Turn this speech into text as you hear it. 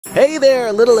Hey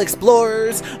there, little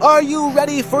explorers! Are you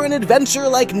ready for an adventure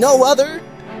like no other?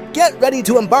 Get ready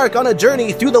to embark on a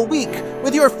journey through the week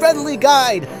with your friendly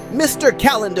guide, Mr.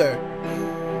 Calendar.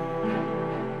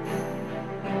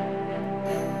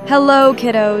 Hello,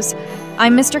 kiddos.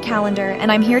 I'm Mr. Calendar,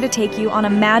 and I'm here to take you on a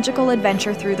magical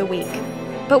adventure through the week.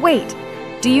 But wait,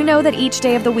 do you know that each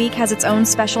day of the week has its own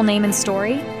special name and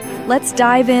story? Let's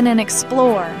dive in and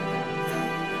explore.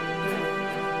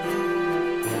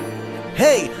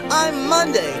 Hey, I'm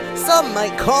Monday. Some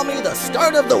might call me the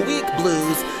start of the week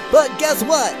blues. But guess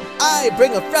what? I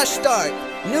bring a fresh start,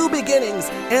 new beginnings,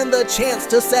 and the chance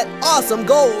to set awesome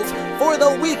goals for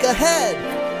the week ahead.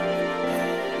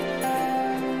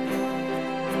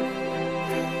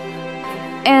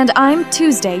 And I'm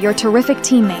Tuesday, your terrific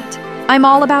teammate. I'm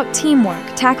all about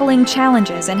teamwork, tackling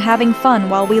challenges, and having fun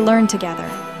while we learn together.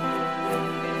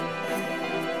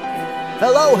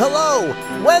 Hello,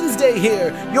 hello! Wednesday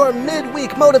here, your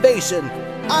midweek motivation.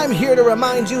 I'm here to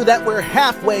remind you that we're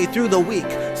halfway through the week,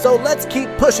 so let's keep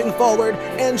pushing forward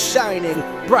and shining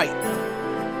bright.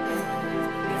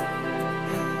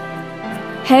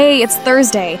 Hey, it's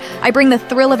Thursday. I bring the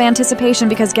thrill of anticipation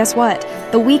because guess what?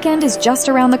 The weekend is just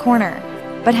around the corner.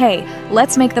 But hey,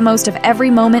 let's make the most of every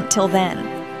moment till then.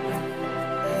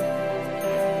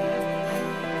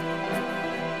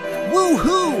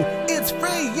 Woohoo! It's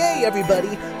Friday,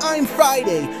 everybody! I'm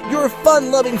Friday, your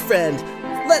fun-loving friend.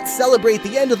 Let's celebrate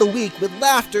the end of the week with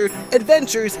laughter,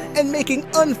 adventures, and making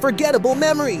unforgettable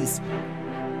memories.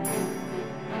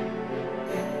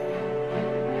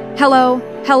 Hello.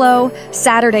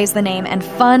 Saturday's the name, and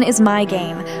fun is my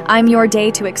game. I'm your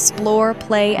day to explore,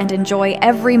 play, and enjoy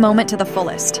every moment to the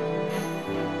fullest.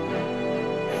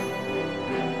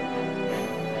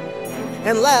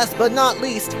 And last but not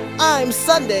least, I'm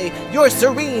Sunday, your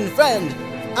serene friend.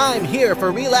 I'm here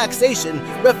for relaxation,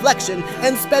 reflection,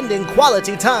 and spending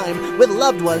quality time with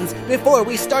loved ones before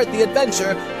we start the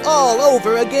adventure all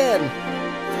over again.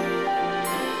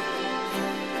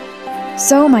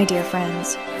 So, my dear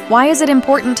friends, why is it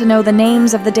important to know the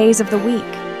names of the days of the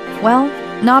week? Well,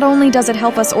 not only does it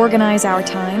help us organize our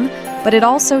time, but it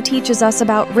also teaches us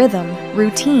about rhythm,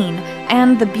 routine,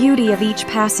 and the beauty of each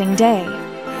passing day.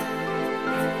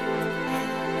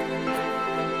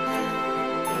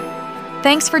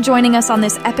 Thanks for joining us on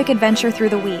this epic adventure through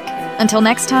the week. Until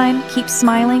next time, keep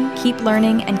smiling, keep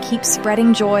learning, and keep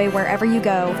spreading joy wherever you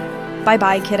go.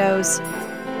 Bye-bye, kiddos.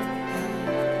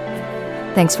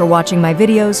 Thanks for watching my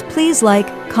videos. Please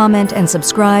like, comment, and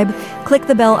subscribe. Click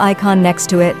the bell icon next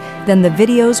to it, then the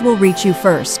videos will reach you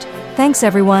first. Thanks,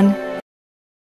 everyone.